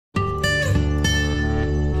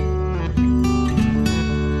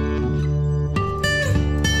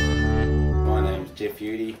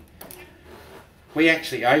We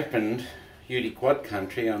actually opened Udy Quad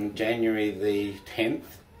Country on January the 10th,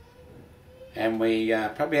 and we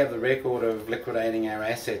probably have the record of liquidating our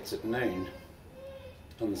assets at noon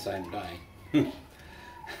on the same day.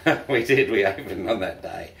 We did, we opened on that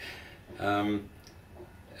day.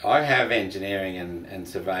 I have engineering and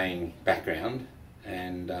surveying background,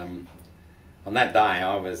 and on that day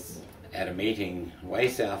I was at a meeting way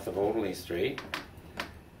south of Alderley Street,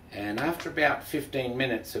 and after about 15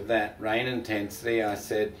 minutes of that rain intensity I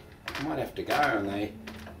said, I might have to go, and they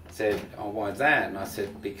said, oh, why's that? And I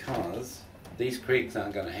said, because these creeks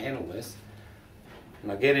aren't going to handle this.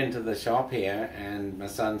 And I get into the shop here and my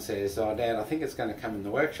son says, oh Dad, I think it's going to come in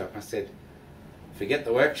the workshop. I said, forget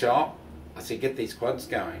the workshop. I said, get these quads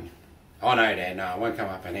going. Oh no Dad, no, I won't come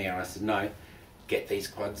up in here. I said, no, get these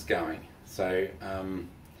quads going. So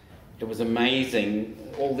it was amazing,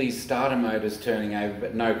 all these starter motors turning over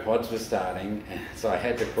but no quads were starting, so I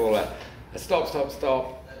had to call a stop, stop,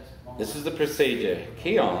 stop. This is the procedure.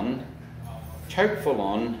 Key on, choke full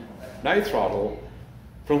on, no throttle,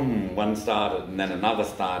 boom, one started and then another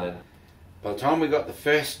started. By the time we got the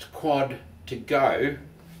first quad to go,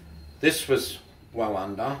 this was well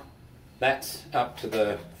under, that's up to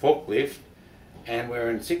the forklift, and we're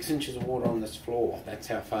in 6 inches of water on this floor. That's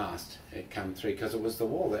how fast it come through, because it was the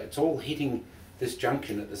wall. It's all hitting this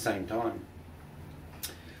junction at the same time.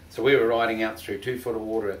 So we were riding out through 2 foot of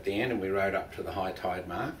water at the end, and we rode up to the high tide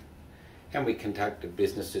mark, and we conducted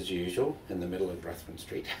business as usual in the middle of Ruthven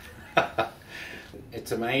Street.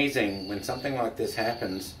 It's amazing when something like this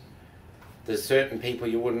happens. There's certain people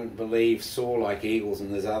you wouldn't believe soar like eagles,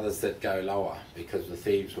 and there's others that go lower because the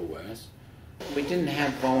thieves were worse. We didn't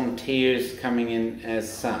have volunteers coming in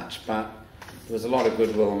as such, but there was a lot of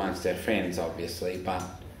goodwill amongst our friends, obviously, but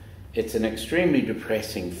it's an extremely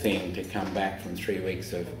depressing thing to come back from 3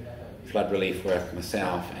 weeks of flood relief work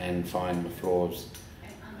myself and find the floors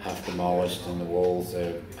half demolished and the walls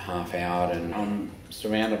are half out, and I'm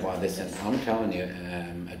surrounded by this, and I'm telling you,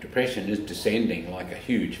 a depression is descending like a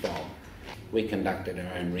huge fog. We conducted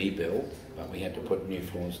our own rebuild, but we had to put new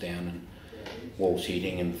floors down and wall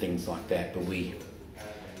sheeting and things like that. But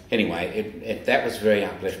anyway, that was very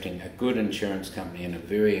uplifting. A good insurance company and a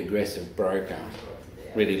very aggressive broker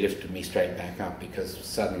really lifted me straight back up, because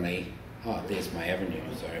suddenly, oh, there's my avenue,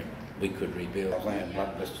 so we could rebuild. I had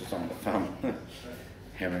blood blisters on the thumb,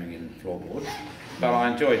 hammering in floorboards. But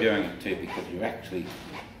I enjoy doing it too, because you're actually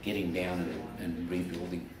getting down and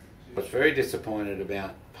rebuilding. I was very disappointed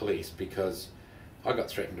about police, because I got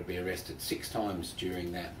threatened to be arrested 6 times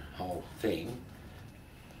during that whole thing.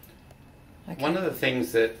 Okay. One of the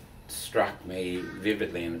things that struck me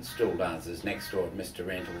vividly, and it still does, is next door at Mr.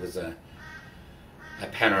 Rental there's a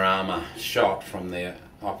panorama shot from the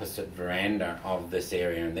opposite veranda of this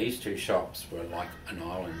area, and these 2 shops were like an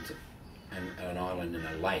island in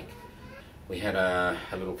a lake. We had a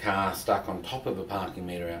little car stuck on top of the parking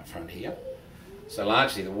meter out front here, so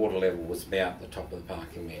largely the water level was about the top of the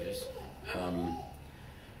parking meters.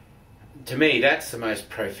 To me, that's the most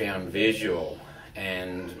profound visual,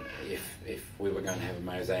 and if we were going to have a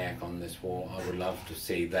mosaic on this wall, I would love to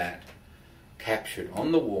see that captured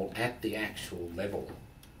on the wall at the actual level,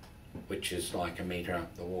 which is like a metre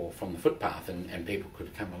up the wall from the footpath, and people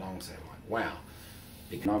could come along and say, like, wow.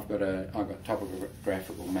 Because I've got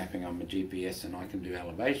topographical mapping on my GPS, and I can do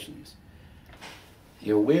elevations.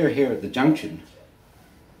 We're here at the junction,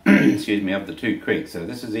 excuse me, of the 2 creeks. So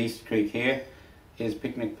this is East Creek here, here's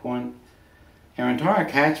Picnic Point. Our entire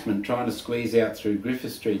catchment trying to squeeze out through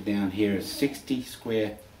Griffith Street down here is 60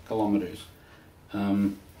 square kilometres.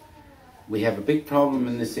 We have a big problem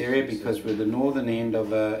in this area because we're the northern end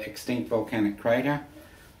of an extinct volcanic crater,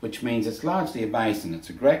 which means it's largely a basin. It's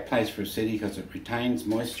a great place for a city because it retains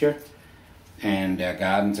moisture, and our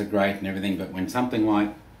gardens are great and everything, but when something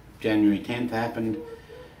like January 10th happened,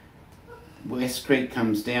 West Creek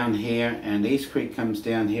comes down here and East Creek comes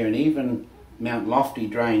down here, and even Mount Lofty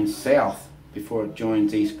drains south before it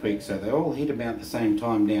joins East Creek, so they all hit about the same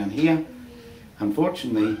time down here.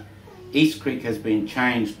 Unfortunately, East Creek has been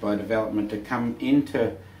changed by development to come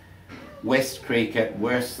into West Creek at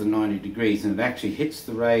worse than 90 degrees, and it actually hits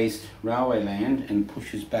the raised railway land and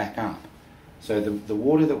pushes back up. So the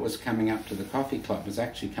water that was coming up to the coffee club is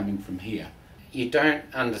actually coming from here. You don't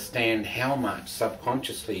understand how much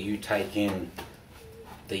subconsciously you take in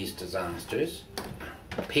these disasters.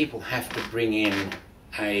 People have to bring in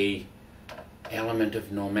a element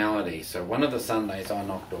of normality. So one of the Sundays I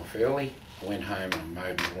knocked off early, I went home and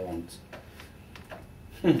mowed my lawns.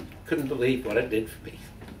 Couldn't believe what it did for me.